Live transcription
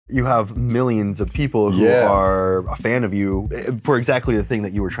you have millions of people who are a fan of you for exactly the thing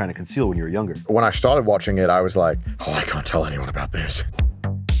that you were trying to conceal when you were younger. When I started watching it, I was like, oh, I can't tell anyone about this.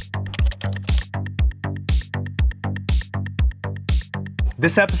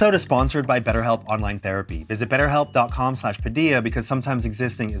 This episode is sponsored by BetterHelp Online Therapy. Visit betterhelp.com/Padilla because sometimes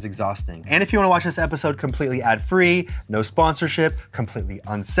existing is exhausting. And if you want to watch this episode completely ad-free, no sponsorship, completely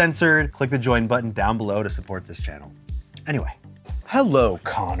uncensored, click the join button down below to support this channel. Anyway, hello,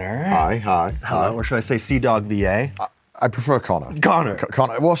 Connor. Hi. Hello, or should I say CDawgVA? I prefer Connor. Connor.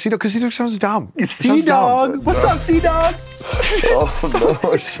 Well, C-Dawg, because C-Dawg sounds dumb. CDawg. What's up, CDawg? Oh,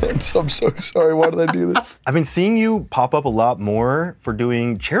 no, I'm so sorry. Why did I do this? I've been seeing you pop up a lot more for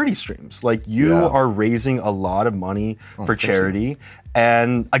doing charity streams. Like, you are raising a lot of money for charity.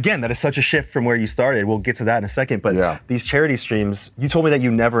 And again, that is such a shift from where you started. We'll get to that in a second. But these charity streams, you told me that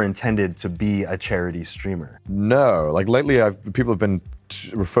you never intended to be a charity streamer. No, like lately, people have been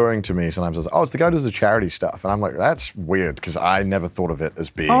referring to me sometimes as, oh, it's the guy who does the charity stuff. And I'm like, that's weird, because I never thought of it as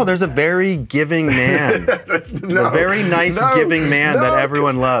being... Oh, there's a very giving man. A very nice giving man that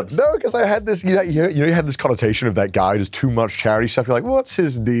everyone loves. No, because I had this, you had this connotation of that guy who does too much charity stuff. You're like, what's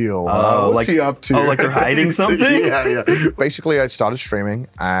his deal? What's he up to? Oh, like they're hiding something? Yeah. Basically, I started streaming,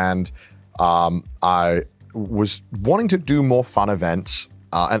 and I was wanting to do more fun events,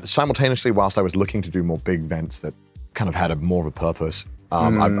 and simultaneously, whilst I was looking to do more big events that kind of had more of a purpose,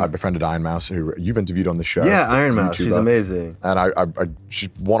 I befriended Iron Mouse, who you've interviewed on the show. Yeah, Iron Mouse, she's amazing. And she's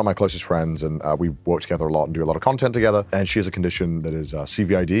one of my closest friends, and we work together a lot and do a lot of content together. And she has a condition that is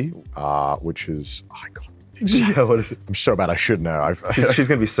CVID, which is, oh, God. Yeah, what is it? I'm so bad, I should know. She's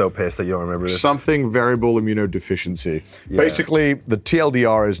gonna be so pissed that you don't remember this. Something variable immunodeficiency. Yeah. Basically, the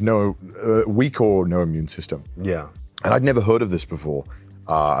TLDR is weak or no immune system. Yeah. And I'd never heard of this before.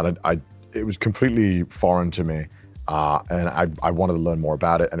 And it was completely foreign to me. And I wanted to learn more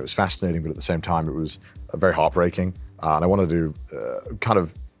about it, and it was fascinating, but at the same time, it was very heartbreaking. And I wanted to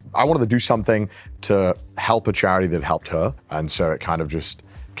I wanted to do something to help a charity that helped her. And so it kind of just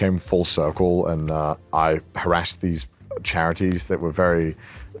came full circle, and I harassed these charities that were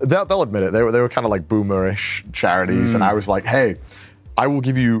they'll admit it, they were kind of like boomerish charities. And I was like, hey, I will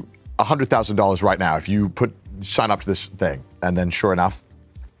give you $100,000 right now if you sign up to this thing. And then sure enough,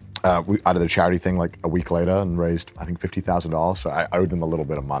 I did a charity thing like a week later and raised, I think, $50,000. So I owed them a little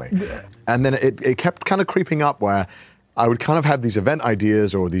bit of money. Yeah. And then it kept kind of creeping up where I would kind of have these event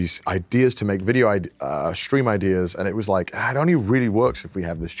ideas or these ideas to make video stream ideas. And it was like, it only really works if we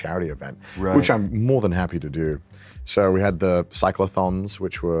have this charity event, which I'm more than happy to do. So we had the cyclothons,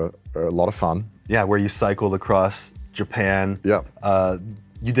 which were a lot of fun. Yeah, where you cycled across Japan. Yeah.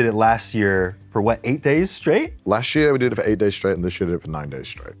 You did it last year for what, 8 days straight? Last year we did it for 8 days straight, and this year we did it for 9 days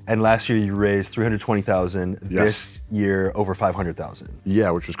straight. And last year you raised $320,000. This year over $500,000.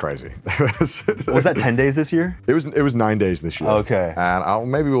 Yeah, which was crazy. Was that 10 days this year? It was 9 days this year. Okay.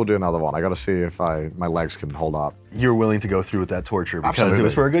 And maybe we'll do another one. I got to see if my legs can hold up. You're willing to go through with that torture because it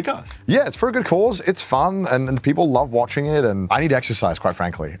was for a good cause. Yeah, it's for a good cause. It's fun, and people love watching it, and I need exercise, quite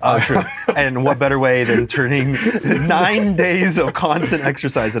frankly. Oh, true. And what better way than turning 9 days of constant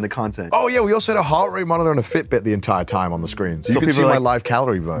exercise into content? Oh yeah, we also had a heart rate monitor and a Fitbit the entire time on the screen. So you can see my live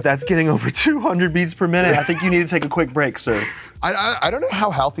calorie burn. That's getting over 200 beats per minute. I think you need to take a quick break, sir. I don't know how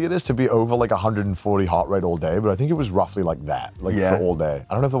healthy it is to be over like 140 heart rate all day, but I think it was roughly like that, for all day.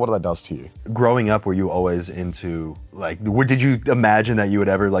 I don't know what that does to you. Growing up, were you always into, did you imagine that you would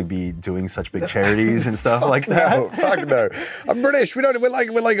ever be doing such big charities and stuff like that? No, fuck no. I'm British. We're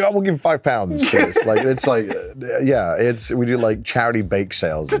like, I will give £5 to this. We do charity bake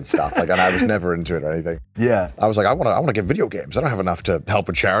sales and stuff. And I was never into it or anything. Yeah. I was like, I want to get video games. I don't have enough to help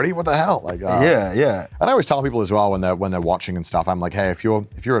a charity. What the hell? Yeah. And I always tell people as well when they're watching and stuff, I'm like, hey, if you're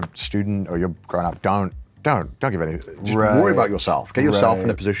a student or you're growing up, don't give anything. Just worry about yourself. Get yourself in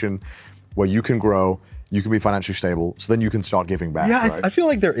a position where you can grow, you can be financially stable, so then you can start giving back. Yeah, I feel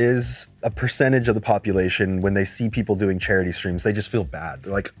like there is a percentage of the population, when they see people doing charity streams, they just feel bad.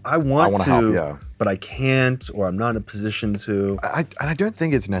 They're like, I want to help, but I can't, or I'm not in a position to. I don't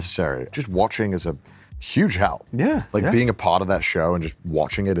think it's necessary. Just watching is a huge help. Yeah. Being a part of that show and just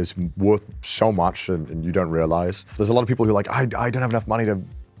watching it is worth so much, and you don't realize. There's a lot of people who are like, I don't have enough money to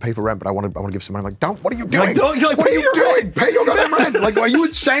pay for rent, but I want to give some money. I'm like, what are you doing? What are you doing? Pay your goddamn rent. Are you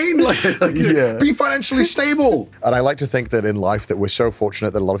insane? Be financially stable. And I like to think that in life that we're so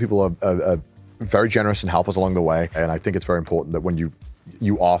fortunate that a lot of people are very generous and help us along the way. And I think it's very important that when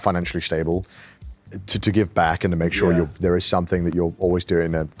you are financially stable, to give back and to make sure there is something that you're always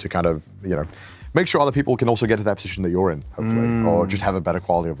doing to kind of, make sure other people can also get to that position that you're in, hopefully, or just have a better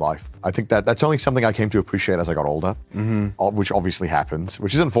quality of life. I think that's only something I came to appreciate as I got older, which obviously happens,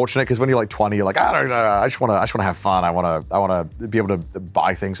 which is unfortunate because when you're like 20, you're like, I don't know, I just want to have fun. I want to be able to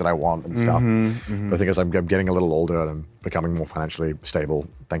buy things that I want and stuff. But I think as I'm getting a little older and I'm becoming more financially stable,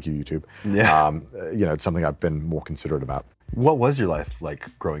 thank you, YouTube. It's something I've been more considerate about. What was your life like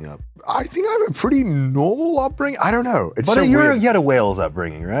growing up? I think I have a pretty normal upbringing. I don't know. It's but so weird. You had a Wales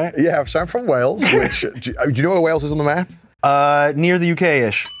upbringing, right? Yeah, so I'm from Wales, which, do you know where Wales is on the map? Near the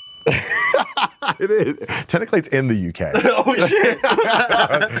UK-ish. It is. Technically, it's in the UK. Oh,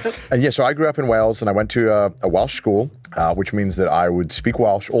 shit. And yeah, so I grew up in Wales and I went to a Welsh school, which means that I would speak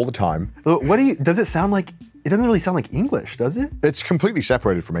Welsh all the time. Does it sound like, it doesn't really sound like English, does it? It's completely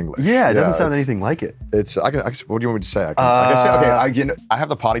separated from English. Yeah, it doesn't sound anything like it. What do you want me to say? I can say, okay, I have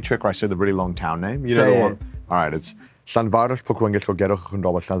the party trick where I say the really long town name. You know the one? All right, it's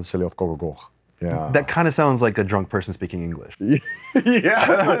yeah. That kind of sounds like a drunk person speaking English.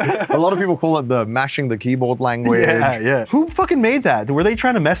 Yeah. A lot of people call it the mashing the keyboard language. Yeah. Who fucking made that? Were they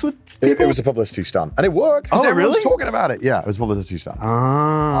trying to mess with people? It was a publicity stunt. And it worked because everyone was talking about it. Yeah, it was a publicity stunt.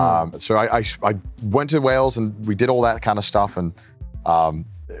 So I went to Wales and we did all that kind of stuff and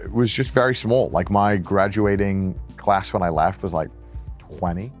it was just very small. Like my graduating class when I left was like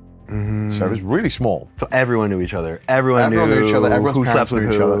 20. So it was really small. So everyone knew each other. Everyone knew each other. Everyone's who parents slept with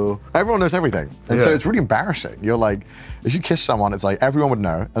knew each who. other. Everyone knows everything. And so it's really embarrassing. You're like, if you kiss someone, it's like everyone would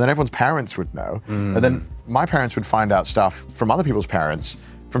know. And then everyone's parents would know. And then my parents would find out stuff from other people's parents.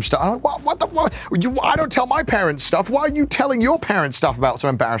 I'm like, what? I don't tell my parents stuff. Why are you telling your parents stuff about some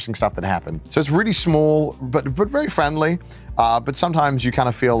embarrassing stuff that happened? So it's really small, but very friendly. But sometimes you kind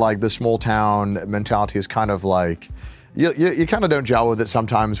of feel like the small town mentality is kind of like, you kind of don't gel with it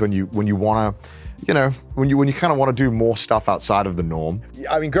sometimes when you want to, when you kind of want to do more stuff outside of the norm.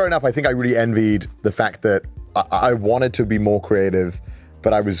 I mean, growing up, I think I really envied the fact that I wanted to be more creative,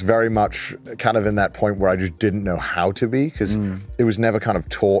 but I was very much kind of in that point where I just didn't know how to be because it was never kind of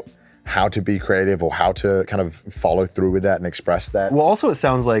taught how to be creative or how to kind of follow through with that and express that. Well, also it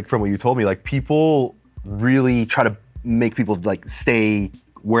sounds like from what you told me, like people really try to make people like stay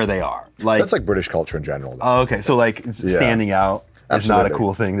where they are. Like that's like British culture in general. Though. Oh, okay. So like standing out is not a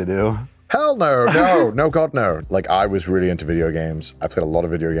cool thing to do. Hell no, no, God no. Like I was really into video games. I played a lot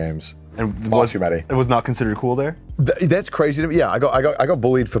of video games. And it was not considered cool there? That's crazy to me. Yeah, I got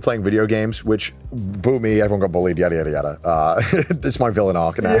bullied for playing video games, which boo me, everyone got bullied, yada, yada, yada. It's my villain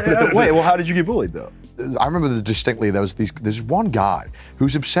arc now. Wait, well, how did you get bullied though? I remember distinctly there's one guy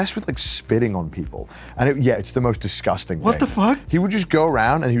who's obsessed with like spitting on people. And it's the most disgusting thing. What the fuck? He would just go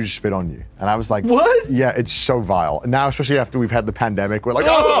around and he would just spit on you. And I was like, what? Yeah, it's so vile. And now, especially after we've had the pandemic, we're like,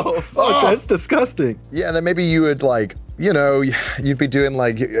 fuck, that's disgusting. Yeah, and then maybe you would like, you'd be doing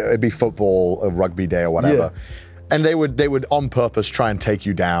like, it'd be football or rugby day or whatever. Yeah. And they would on purpose try and take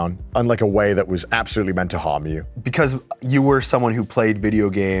you down in like a way that was absolutely meant to harm you. Because you were someone who played video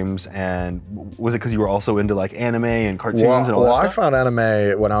games, and was it because you were also into like anime and cartoons and all that stuff? I found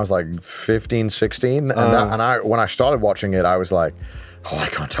anime when I was like 15, 16, and when I started watching it, I was like, oh, I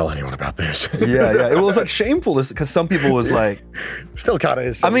can't tell anyone about this. Yeah. It was like shameful because some people was like... Still kind of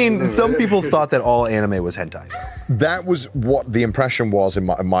is. I mean, some people thought that all anime was hentai. That was what the impression was in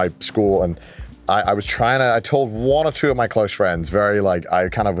my school, and I was I told one or two of my close friends, I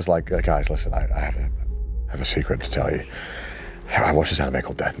kind of was like, guys, listen, I have a secret to tell you. I watched this anime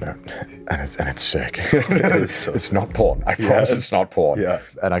called Death Note, and it's sick. It's not porn. I promise it's not porn. Yeah.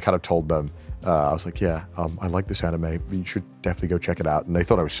 And I kind of told them, I was like, yeah, I like this anime. You should definitely go check it out. And they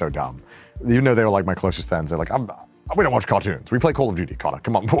thought I was so dumb. Even though they were like my closest friends, they're like, we don't watch cartoons. We play Call of Duty, Connor.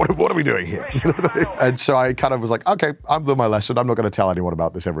 Come on, what are we doing here? And so I kind of was like, okay, I've learned my lesson. I'm not going to tell anyone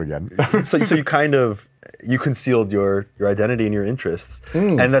about this ever again. So you concealed your identity and your interests.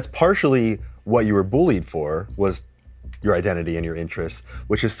 And that's partially what you were bullied for, was your identity and your interests,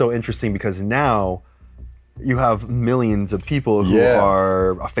 which is so interesting because now you have millions of people who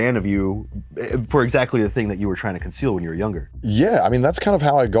are a fan of you for exactly the thing that you were trying to conceal when you were younger. Yeah, I mean, that's kind of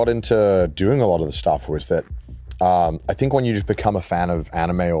how I got into doing a lot of the stuff, was that I think when you just become a fan of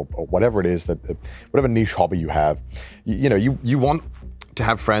anime or whatever it is, that whatever niche hobby you have, you want to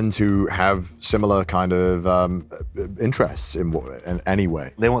have friends who have similar kind of interests in any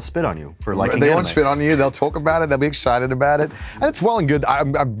way. They won't spit on you for liking They anime. won't spit on you. They'll talk about it. They'll be excited about it, and it's well and good.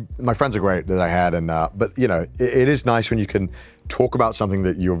 My friends are great that I had, and but it is nice when you can talk about something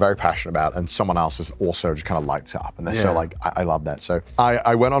that you're very passionate about, and someone else is also just kind of lights up, and they're so like, I love that. So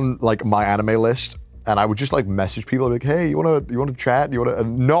I went on like my anime list. and I would just like message people like, hey, you wanna chat?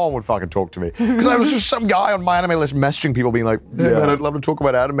 And no one would fucking talk to me. Because I was just some guy on my anime list messaging people being like, hey man, I'd love to talk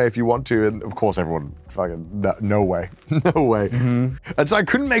about anime if you want to. And of course everyone fucking, no way, no way. And so I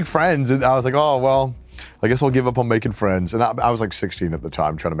couldn't make friends. And I was like, oh, well, I guess I'll give up on making friends. And I was like 16 at the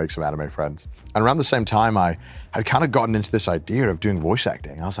time trying to make some anime friends. And around the same time, I had kind of gotten into this idea of doing voice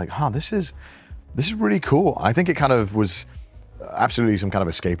acting. I was like, this is really cool. I think it kind of was absolutely some kind of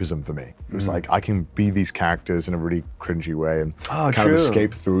escapism for me. It was like, I can be these characters in a really cringy way and kind of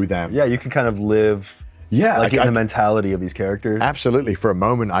escape through them. Yeah, you can kind of live like in the mentality of these characters. Absolutely. For a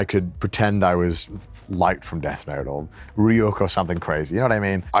moment, I could pretend I was Light from Death Note or Ryuk or something crazy. You know what I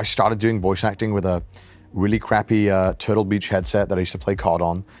mean? I started doing voice acting with a really crappy Turtle Beach headset that I used to play COD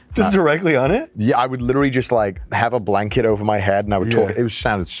on. Just directly on it? Yeah, I would literally just like have a blanket over my head and I would talk. It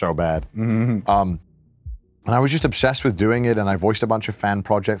sounded so bad. And I was just obsessed with doing it, and I voiced a bunch of fan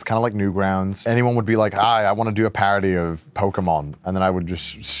projects, kind of like Newgrounds. Anyone would be like, hi, I want to do a parody of Pokemon, and then I would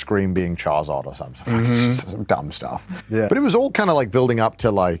just scream being Charizard or something. Some dumb stuff. Yeah. But it was all kind of like building up to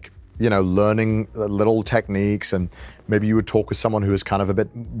like, you know, learning little techniques, and maybe you would talk with someone who was kind of a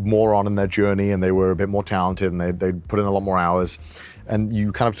bit more on in their journey, and they were a bit more talented, and they'd put in a lot more hours. And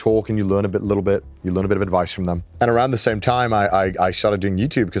you kind of talk and you learn you learn a bit of advice from them. And around the same time, I started doing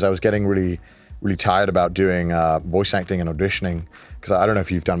YouTube because I was getting really tired about doing voice acting and auditioning, because I don't know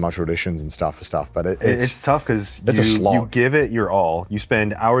if you've done much auditions and stuff, but it's tough because you give it your all. You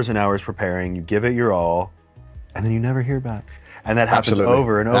spend hours and hours preparing, you give it your all, and then you never hear back. And that happens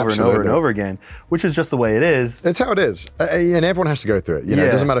over and over and over and over again, which is just the way it is. It's how it is. And everyone has to go through it. You know,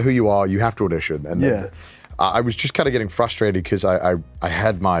 it doesn't matter who you are, you have to audition. And I was just kind of getting frustrated because I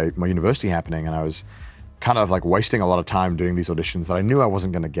had my university happening, and I was kind of like wasting a lot of time doing these auditions that I knew I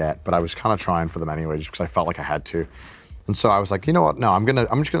wasn't gonna get, but I was kind of trying for them anyway, just because I felt like I had to. And so I was like, you know what, no, I'm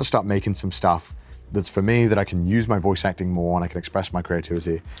just gonna start making some stuff that's for me, that I can use my voice acting more and I can express my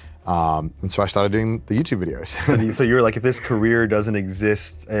creativity. And so I started doing the YouTube videos. So you're like, if this career doesn't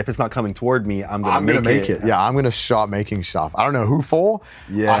exist, if it's not coming toward me, I'm gonna make it. Yeah, I'm gonna start making stuff. I don't know who for.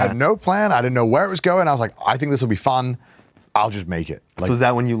 Yeah. I had no plan. I didn't know where it was going. I was like, I think this will be fun. I'll just make it. Like, so is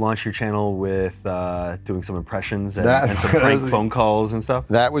that when you launched your channel with doing some impressions and some prank phone calls and stuff?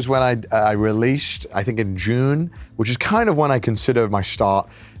 That was when I released, I think in June, which is kind of when I consider my start.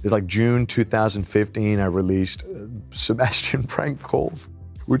 It's like June 2015, I released Sebastian Prank Calls,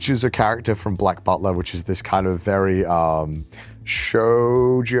 which is a character from Black Butler, which is this kind of very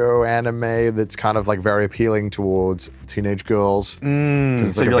shoujo anime that's kind of like very appealing towards teenage girls. So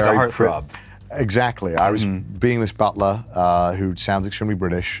you're like a heartthrob. Exactly. I was being this butler who sounds extremely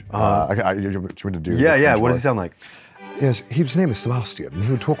British. Do you want me to do? Yeah. What does he sound like? Yes, his name is Sebastian, and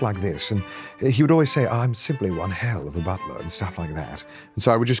he would talk like this, and he would always say, I'm simply one hell of a butler, and stuff like that. And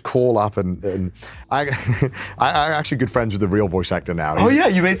so I would just call up, and I'm actually good friends with the real voice actor now.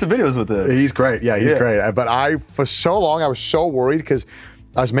 You made some videos with him. He's great, he's great. But for so long, I was so worried, because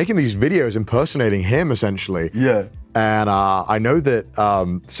I was making these videos impersonating him, essentially. Yeah. And I know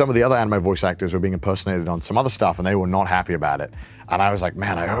that some of the other anime voice actors were being impersonated on some other stuff, and they were not happy about it. And I was like,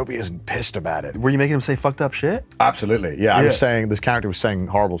 man, I hope he isn't pissed about it. Were you making him say fucked up shit? Absolutely, yeah. I was saying, this character was saying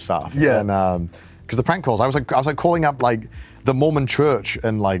horrible stuff. Yeah. And because the prank calls, I was like calling up like the Mormon church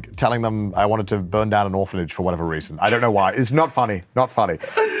and like telling them I wanted to burn down an orphanage for whatever reason. I don't know why. It's not funny, not funny.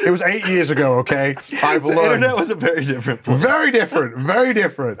 It was 8 years ago, okay? I've learned. The internet was a very different place. Very different, very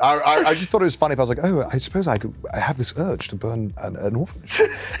different. I just thought it was funny if I was like, oh, I suppose I have this urge to burn an orphanage.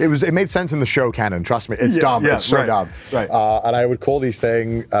 It made sense in the show canon, trust me. It's dumb, it's so dumb. Right. And I would call these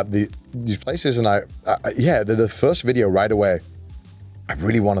these places, and the first video right away, I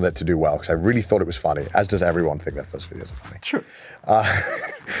really wanted it to do well, because I really thought it was funny, as does everyone think their first videos are funny. Sure.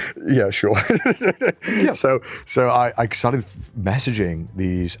 Yeah, sure. Yeah. So I started messaging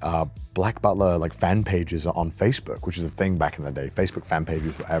these Black Butler like fan pages on Facebook, which is a thing back in the day. Facebook fan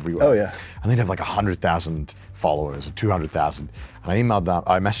pages were everywhere. Oh yeah. And they'd have like 100,000 followers or 200,000. And I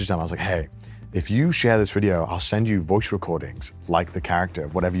messaged them. I was like, hey, if you share this video, I'll send you voice recordings like the character,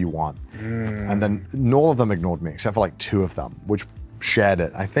 whatever you want. And then all of them ignored me, except for like 2 of them, which shared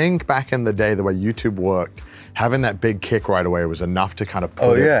it. I think back in the day, the way YouTube worked, having that big kick right away was enough to kind of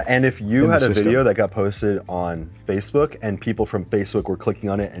put it and if you had a system. video that got posted on Facebook and people from Facebook were clicking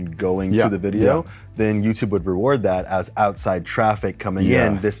on it and going to the video, then YouTube would reward that as outside traffic coming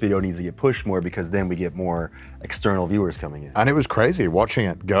in. This video needs to get pushed more, because then we get more external viewers coming in. And it was crazy watching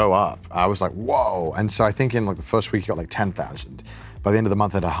it go up. I was like, whoa. And so I think in like the first week, it got like 10,000. By the end of the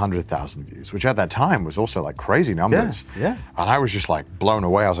month, it had 100,000 views, which at that time was also like crazy numbers. Yeah. And I was just like blown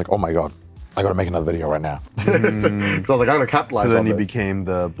away. I was like, oh my God, I gotta make another video right now. Because I was like, I'm gonna capitalize on this. So then you became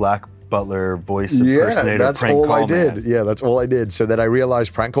the Black butler, voice impersonator, that's prank all call I did. man. Yeah, that's all I did. So then I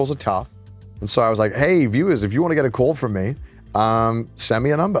realized prank calls are tough. And so I was like, hey, viewers, if you want to get a call from me, send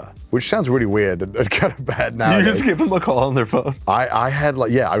me a number, which sounds really weird and kind of bad now. You just give them a call on their phone. I had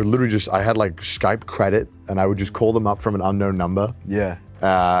like, I had like Skype credit, and I would just call them up from an unknown number. Yeah.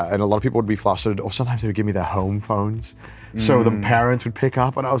 And a lot of people would be flustered, or sometimes they would give me their home phones. So the parents would pick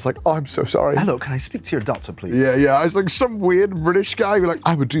up, and I was like, oh, I'm so sorry. Hello, can I speak to your doctor, please? Yeah. I was like some weird British guy. Be like,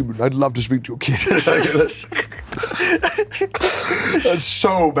 I'm a demon. I'd love to speak to your kid. That's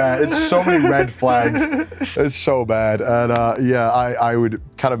so bad. It's so many red flags. It's so bad. And I would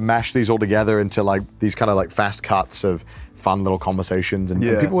kind of mash these all together into like these kind of like fast cuts of fun little conversations, and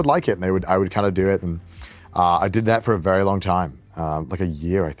people would like it, and I would kind of do it, and I did that for a very long time. Like a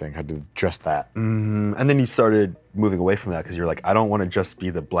year, I think. I did just that. And then you started moving away from that because you're like, I don't want to just be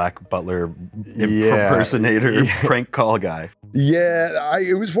the black butler impersonator prank call guy. Yeah,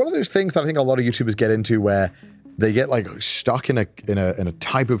 it was one of those things that I think a lot of YouTubers get into where they get like stuck in a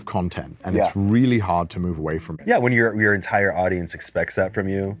type of content, and it's really hard to move away from it. Yeah, when your entire audience expects that from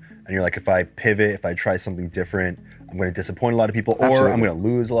you, and you're like, if I pivot, if I try something different, I'm going to disappoint a lot of people, or I'm going to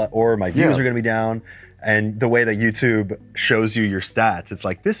lose a lot, or my views are going to be down. And the way that YouTube shows you your stats, it's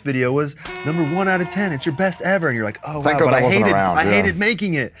like, this video was number 1 out of 10. It's your best ever. And you're like, oh, wow, but I hated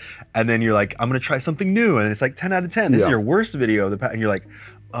making it. And then you're like, I'm going to try something new. And it's like 10 out of 10. This is your worst video. And you're like,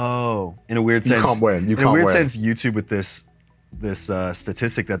 oh, in a weird sense. You can't win. In a weird sense, YouTube with this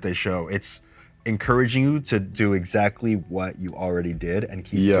statistic that they show, it's encouraging you to do exactly what you already did and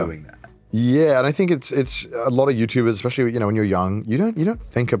keep doing that. Yeah, and I think it's a lot of YouTubers, especially when you're young, you don't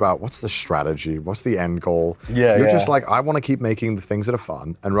think about what's the strategy, what's the end goal. You're just like, I want to keep making the things that are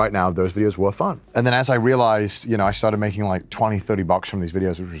fun, and right now those videos were fun. And then as I realized, I started making like 20, 30 bucks from these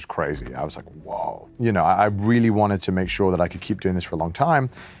videos, which was crazy. I was like, whoa. I really wanted to make sure that I could keep doing this for a long time,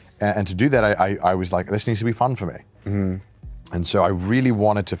 and to do that, I was like, this needs to be fun for me. And so I really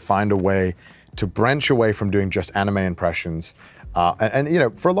wanted to find a way to branch away from doing just anime impressions.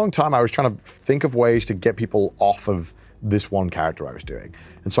 And for a long time, I was trying to think of ways to get people off of this one character I was doing.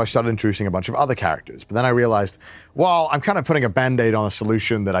 And so I started introducing a bunch of other characters. But then I realized, well, I'm kind of putting a Band-Aid on a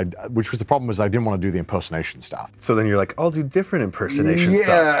solution which was the problem, was I didn't want to do the impersonation stuff. So then you're like, I'll do different impersonation stuff.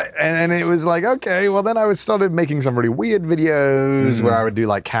 Yeah, and it was like, okay, well then I started making some really weird videos where I would do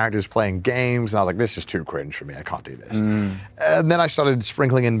like characters playing games, and I was like, this is too cringe for me, I can't do this. And then I started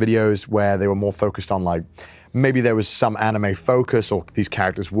sprinkling in videos where they were more focused on like, maybe there was some anime focus, or these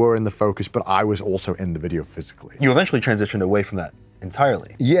characters were in the focus, but I was also in the video physically. You eventually transitioned away from that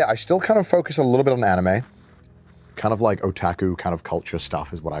entirely. Yeah, I still kind of focus a little bit on anime. Kind of like otaku kind of culture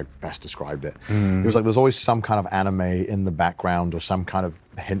stuff is what I best described it. It was like there's always some kind of anime in the background, or some kind of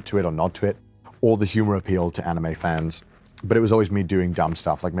hint to it or nod to it, or the humor appealed to anime fans. But it was always me doing dumb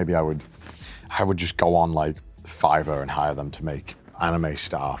stuff. Like maybe I would just go on like Fiverr and hire them to make anime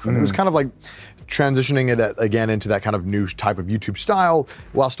stuff. And it was kind of like transitioning it again into that kind of new type of YouTube style,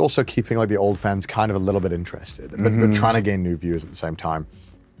 whilst also keeping like the old fans kind of a little bit interested, but trying to gain new viewers at the same time.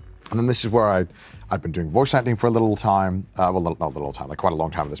 And then this is where I'd been doing voice acting for a little time, not a little time, like quite a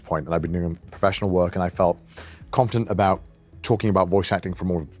long time at this point, and I've been doing professional work, and I felt confident about talking about voice acting from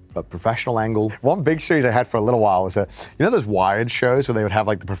more of a professional angle. One big series I had for a little while was those Wired shows where they would have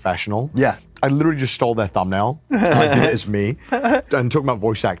like the professional? Yeah. I literally just stole their thumbnail, and I did it as me, and talking about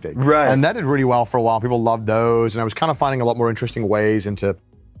voice acting. Right. And that did really well for a while. People loved those, and I was kind of finding a lot more interesting ways into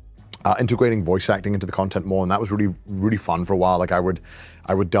integrating voice acting into the content more, and that was really, really fun for a while. Like I would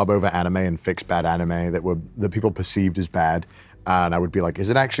dub over anime and fix bad anime that people perceived as bad. And I would be like, is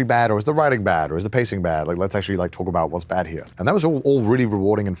it actually bad, or is the writing bad, or is the pacing bad? Like, let's actually like talk about what's bad here. And that was all really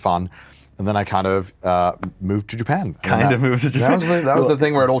rewarding and fun. And then I kind of moved to Japan. Moved to Japan. That was the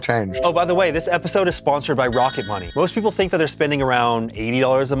thing where it all changed. Oh, by the way, this episode is sponsored by Rocket Money. Most people think that they're spending around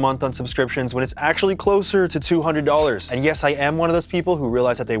 $80 a month on subscriptions when it's actually closer to $200. And yes, I am one of those people who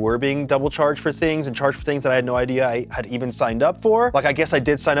realized that they were being double charged for things and charged for things that I had no idea I had even signed up for. Like, I guess I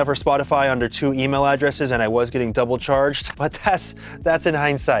did sign up for Spotify under 2 email addresses and I was getting double charged, but that's in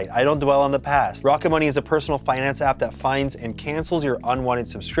hindsight. I don't dwell on the past. Rocket Money is a personal finance app that finds and cancels your unwanted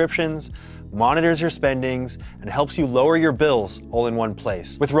subscriptions, monitors your spendings, and helps you lower your bills all in one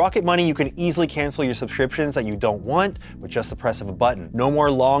place. With Rocket Money, you can easily cancel your subscriptions that you don't want with just the press of a button. No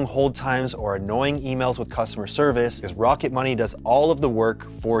more long hold times or annoying emails with customer service, because Rocket Money does all of the work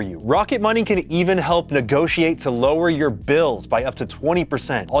for you. Rocket Money can even help negotiate to lower your bills by up to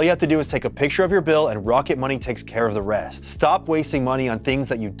 20%. All you have to do is take a picture of your bill, and Rocket Money takes care of the rest. Stop wasting money on things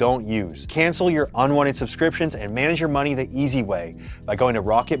that you don't use. Cancel your unwanted subscriptions and manage your money the easy way by going to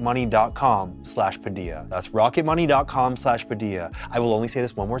rocketmoney.com rocketmoney.com/Padilla. That's rocketmoney.com/Padilla. I will only say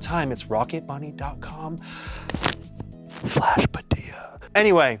this one more time. It's rocketmoney.com/Padilla.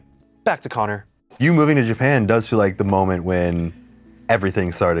 Anyway, back to Connor. You moving to Japan does feel like the moment when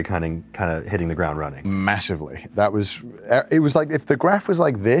everything started kind of hitting the ground running. Massively. It was like if the graph was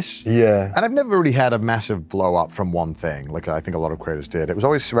like this. Yeah. And I've never really had a massive blow up from one thing, like I think a lot of creators did. It was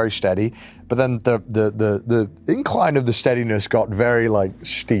always very steady, but then the incline of the steadiness got very like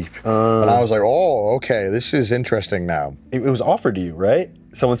steep. And I was like, oh, okay, this is interesting now. It was offered to you, right?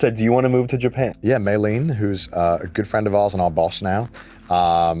 Someone said, do you want to move to Japan? Yeah, Maylene, who's a good friend of ours and our boss now,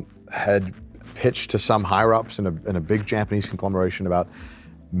 had pitched to some higher ups in a big Japanese conglomeration about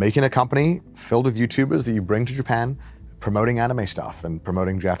making a company filled with YouTubers that you bring to Japan, promoting anime stuff and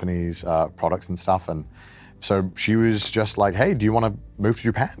promoting Japanese products and stuff. And so she was just like, hey, do you want to move to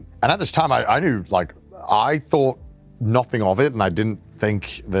Japan? And at this time, I knew, like, I thought nothing of it, and I didn't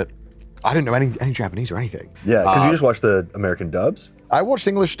know any Japanese or anything. Yeah, because you just watched the American dubs? I watched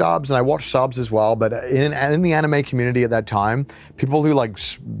English dubs and I watched subs as well, but in the anime community at that time, people who like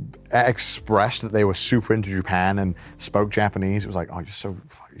expressed that they were super into Japan and spoke Japanese, it was like, oh, you're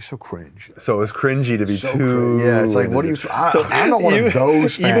so cringe. So it was cringy to be So too. yeah, it's like, what are you? I'm not one of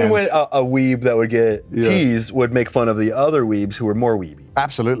those fans. Even when a weeb that would get teased would make fun of the other weebs who were more weeby.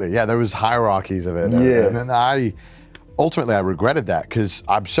 Absolutely, yeah, there was hierarchies of it. Yeah. And ultimately I regretted that because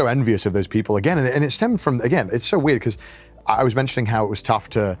I'm so envious of those people again, and it stemmed from, again, it's so weird because I was mentioning how it was tough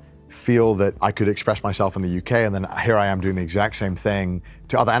to feel that I could express myself in the UK, and then here I am doing the exact same thing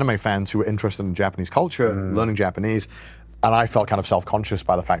to other anime fans who were interested in Japanese culture, learning Japanese, and I felt kind of self-conscious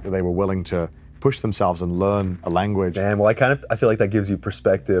by the fact that they were willing to push themselves and learn a language. Man, well, I feel like that gives you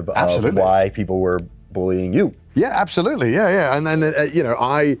perspective of why people were bullying you. Yeah, absolutely, yeah. And then,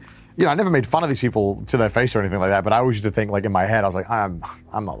 I never made fun of these people to their face or anything like that, but I always used to think, like, in my head, I was like, I'm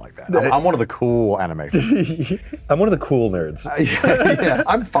not like that. I'm one of the cool anime fans. I'm one of the cool nerds. Yeah,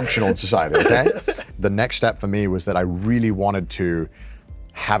 I'm functional in society, okay? The next step for me was that I really wanted to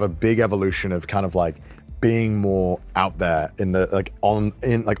have a big evolution of kind of like being more out there in the, on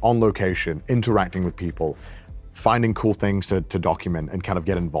location, interacting with people, finding cool things to document and kind of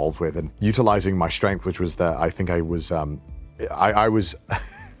get involved with, and utilizing my strength, which was that I think I was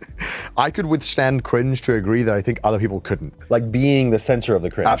I could withstand cringe to a degree that I think other people couldn't. Like being the center of the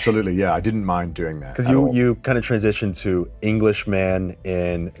cringe. Absolutely, yeah. I didn't mind doing that. Because you kind of transitioned to Englishman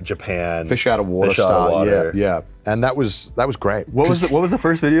in Japan. Fish out of water style. Yeah. And that was great. What was the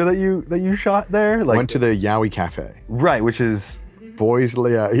first video that you shot there? Like, went to the Yaoi Cafe. Right, which is boys.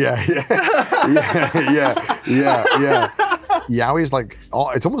 Yeah. Yaoi is like,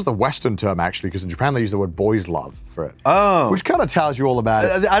 it's almost a Western term actually, because in Japan they use the word boys love for it. Oh. Which kind of tells you all about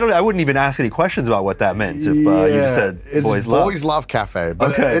it. I wouldn't even ask any questions about what that meant if you just said boys love. Boys love cafe.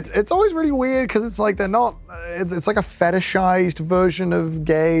 But okay. It's always really weird because it's like they're not, it's like a fetishized version of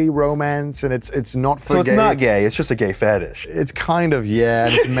gay romance, and it's not for gay. So it's not gay, it's just a gay fetish. It's kind of, yeah,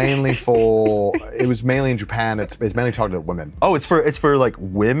 and it's mainly it was mainly in Japan, it's mainly targeted at women. Oh, it's for like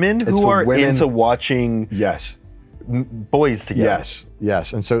women who are into watching yes. boys together.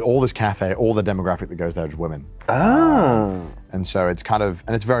 Yes. And so all this cafe, all the demographic that goes there is women. Oh. And so it's kind of,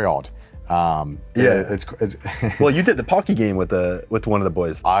 and it's very odd. It's well, you did the Pocky game with one of the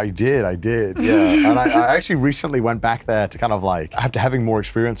boys. I did, yeah. And I actually recently went back there to kind of like, after having more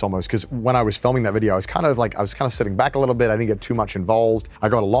experience almost, because when I was filming that video, I was kind of sitting back a little bit. I didn't get too much involved. I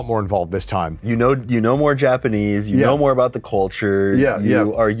got a lot more involved this time. You know more Japanese, you know more about the culture.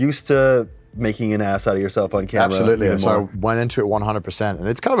 You are used to making an ass out of yourself on camera. Absolutely, and so I went into it 100%. And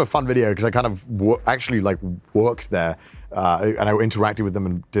it's kind of a fun video because I kind of actually like worked there. And I interacted with them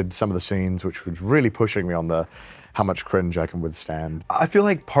and did some of the scenes, which was really pushing me on how much cringe I can withstand. I feel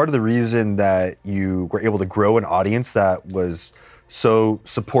like part of the reason that you were able to grow an audience that was so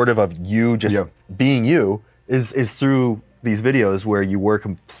supportive of you just being you is through these videos where you were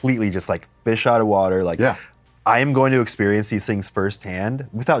completely just like fish out of water. Like, I am going to experience these things firsthand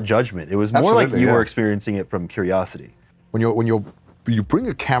without judgment. It was more like you were experiencing it from curiosity. When you bring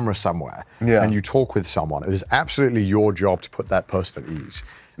a camera somewhere and you talk with someone, it is absolutely your job to put that person at ease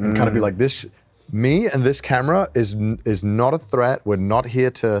and kind of be like, me and this camera is not a threat. We're not here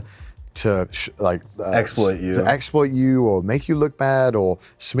to exploit you or make you look bad or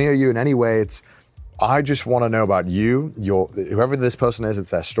smear you in any way. I just want to know about you, whoever this person is. It's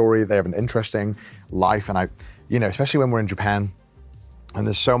their story. They have an interesting life, and especially when we're in Japan, and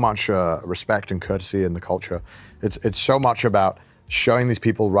there's so much respect and courtesy in the culture. It's so much about showing these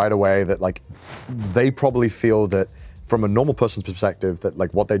people right away that like they probably feel that from a normal person's perspective that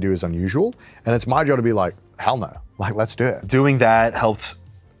like what they do is unusual, and it's my job to be like, hell no, like let's do it. Doing that helped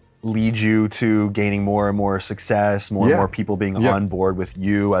lead you to gaining more and more success, more and more people being on board with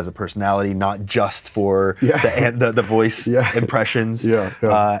you as a personality, not just for the voice impressions.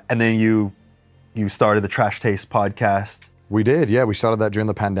 And then you started the Trash Taste podcast. We did, yeah. We started that during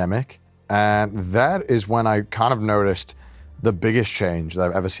the pandemic. And that is when I kind of noticed the biggest change that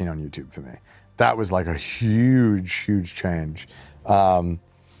I've ever seen on YouTube for me. That was like a huge, huge change.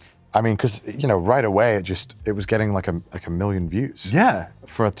 I mean, because, you know, right away, it was getting like a million views. Yeah.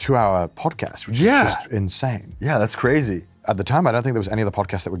 For a 2-hour podcast, which is just insane. Yeah, that's crazy. At the time, I don't think there was any other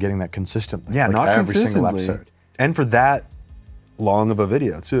podcasts that were getting that consistently. Yeah, like not every consistently. single episode. And for that long of a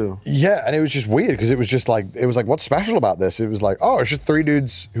video, too. Yeah, and it was just weird because it was like, what's special about this? It was like, oh, it's just 3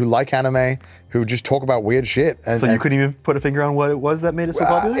 dudes who like anime, who just talk about weird shit. And, you couldn't even put a finger on what it was that made it so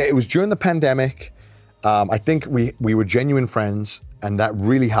popular? It was during the pandemic. I think we were genuine friends, and that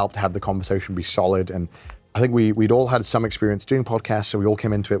really helped have the conversation be solid. And I think we'd all had some experience doing podcasts, so we all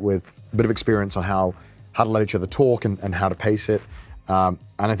came into it with a bit of experience on how to let each other talk and how to pace it. And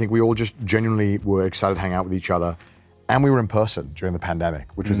I think we all just genuinely were excited to hang out with each other. And we were in person during the pandemic,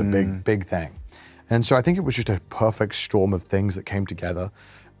 which was a big, big thing. And so I think it was just a perfect storm of things that came together.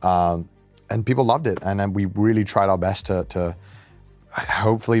 And people loved it. And then we really tried our best to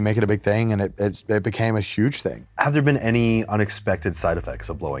hopefully make it a big thing, and it became a huge thing. Have there been any unexpected side effects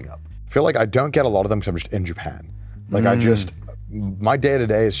of blowing up? I feel like I don't get a lot of them because I'm just in Japan. Like my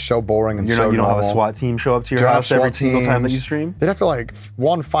day-to-day is so boring and you don't have a SWAT team show up to your house every single time that you stream? They'd have to like,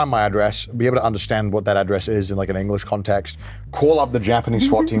 one, find my address, be able to understand what that address is in like an English context, call up the Japanese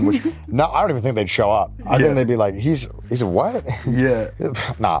SWAT team, which no, I don't even think they'd show up. I think they'd be like, he's a what? Yeah.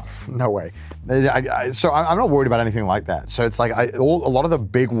 Nah, no way. So I'm not worried about anything like that. So it's like a lot of the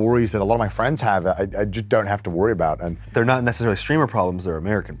big worries that a lot of my friends have, I just don't have to worry about. And they're not necessarily streamer problems, they're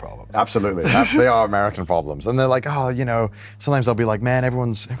American problems. Absolutely. They are American problems. And they're like, oh, you know, sometimes I'll be like, man,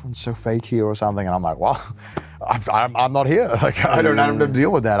 everyone's so fake here or something. And I'm like, well, I'm not here. Like, I don't have to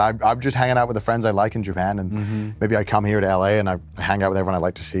deal with that. I'm just hanging out with the friends I like in Japan. And maybe I come here to LA and I hang out with everyone I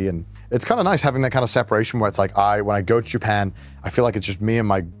like to see. And it's kind of nice having that kind of separation where it's like, when I go to Japan, I feel like it's just me and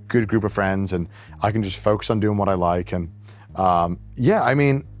my good group of friends and I can just focus on doing what I like. And I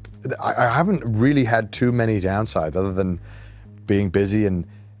mean, I haven't really had too many downsides other than being busy, and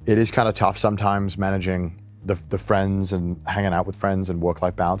it is kind of tough sometimes managing the friends and hanging out with friends and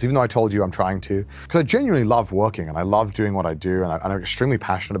work-life balance, even though I told you I'm trying to, because I genuinely love working and I love doing what I do, and I'm extremely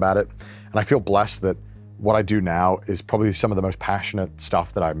passionate about it. And I feel blessed that what I do now is probably some of the most passionate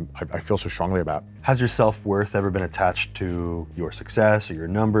stuff that I feel so strongly about. Has your self-worth ever been attached to your success or your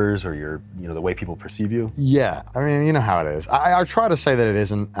numbers or your, the way people perceive you? Yeah, I mean, you know how it is. I try to say that it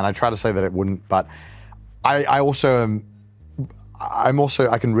isn't, and I try to say that it wouldn't, but I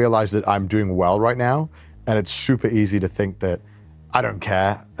can realize that I'm doing well right now, and it's super easy to think that I don't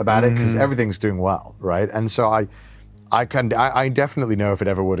care about it because everything's doing well, right? And so I definitely know if it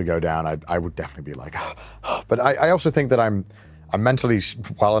ever were to go down, I would definitely be like, but I also think that I'm mentally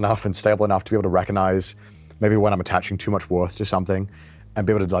well enough and stable enough to be able to recognize maybe when I'm attaching too much worth to something and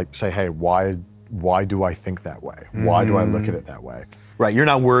be able to like say, hey, why do I think that way? Why do I look at it that way? Right, you're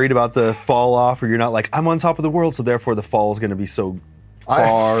not worried about the fall off, or you're not like, I'm on top of the world, so therefore the fall is gonna be so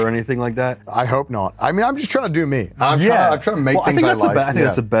far or anything like that? I hope not. I mean, I'm just trying to do me. I'm trying to make things I like. I think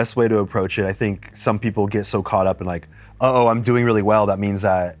that's the best way to approach it. I think some people get so caught up in like, I'm doing really well, that means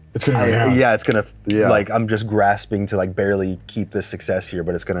that it's gonna like I'm just grasping to like barely keep this success here,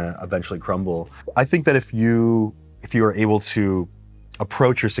 but it's gonna eventually crumble. I think that if you are able to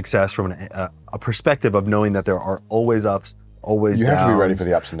approach your success from a perspective of knowing that there are always ups, always downs. You have to be ready for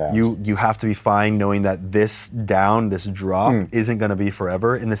the ups and downs. You have to be fine knowing that this drop isn't gonna be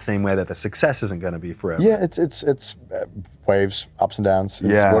forever, in the same way that the success isn't gonna be forever. Yeah, it's waves, ups and downs.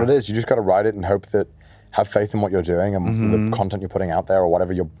 It's what it is. You just gotta ride it and hope that, have faith in what you're doing and the content you're putting out there or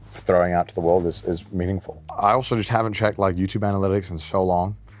whatever you're throwing out to the world is meaningful. I also just haven't checked like YouTube analytics in so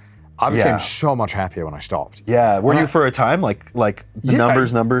long. I became so much happier when I stopped. Yeah, were you for a time like the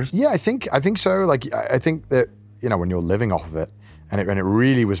numbers? Yeah, I think so. Like I think that, when you're living off of it, and it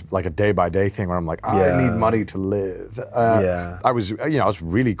really was like a day by day thing where I'm like, I need money to live. I was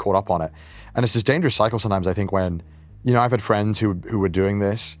really caught up on it, and it's this dangerous cycle sometimes. I think when, I've had friends who were doing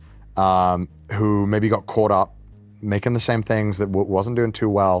this, who maybe got caught up making the same things that wasn't doing too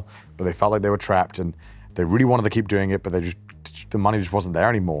well, but they felt like they were trapped and they really wanted to keep doing it, but the money just wasn't there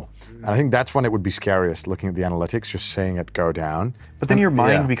anymore. And I think that's when it would be scariest, looking at the analytics, just seeing it go down. But then your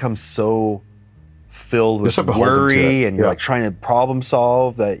mind becomes so filled with worry, and you're like trying to problem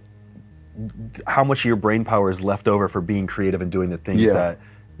solve, that how much of your brain power is left over for being creative and doing the things that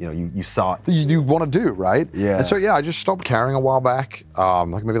you saw it. that you want to do, right? Yeah. And so yeah, I just stopped caring a while back,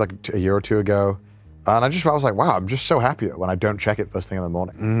 maybe a year or two ago. And I was like, wow, I'm just so happier when I don't check it first thing in the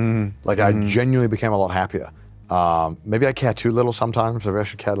morning. I genuinely became a lot happier. Maybe I care too little sometimes. Maybe I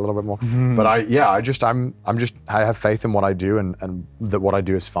should care a little bit more. But I have faith in what I do, and that what I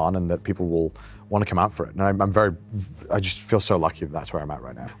do is fun, and that people will want to come out for it. And I just feel so lucky that's where I'm at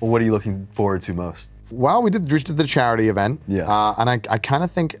right now. Well, what are you looking forward to most? Well, we just did the charity event. Yeah. And I kind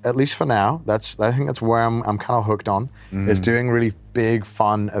of think, at least for now, I think that's where I'm kind of hooked on, is doing really big,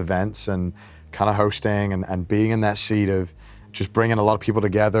 fun events and kind of hosting and being in that seat of just bringing a lot of people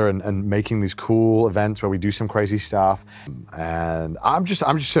together and making these cool events where we do some crazy stuff. And I'm just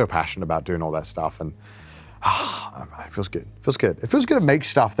so passionate about doing all that stuff, and it feels good. It feels good. It feels good to make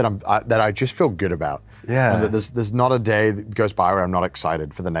stuff that I just feel good about. Yeah. And that there's not a day that goes by where I'm not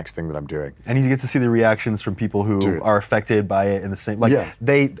excited for the next thing that I'm doing. And you get to see the reactions from people who are affected by it in the same,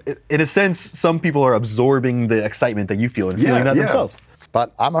 they, in a sense, some people are absorbing the excitement that you feel and feeling that themselves.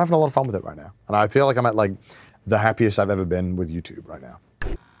 But I'm having a lot of fun with it right now. And I feel like I'm at the happiest I've ever been with YouTube right now.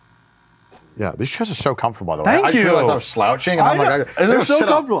 Yeah, these chairs are so comfortable, by the way. Thank you. I realized I was slouching, and and they're so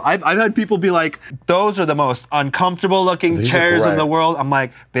comfortable. I've had people be like, those are the most uncomfortable looking chairs in the world. I'm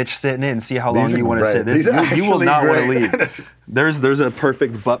like, bitch, sit in it and see how long you want to sit. You will not want to leave. There's a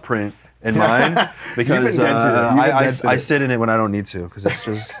perfect butt print in mine because I sit in it when I don't need to, because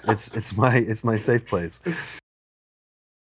it's my safe place.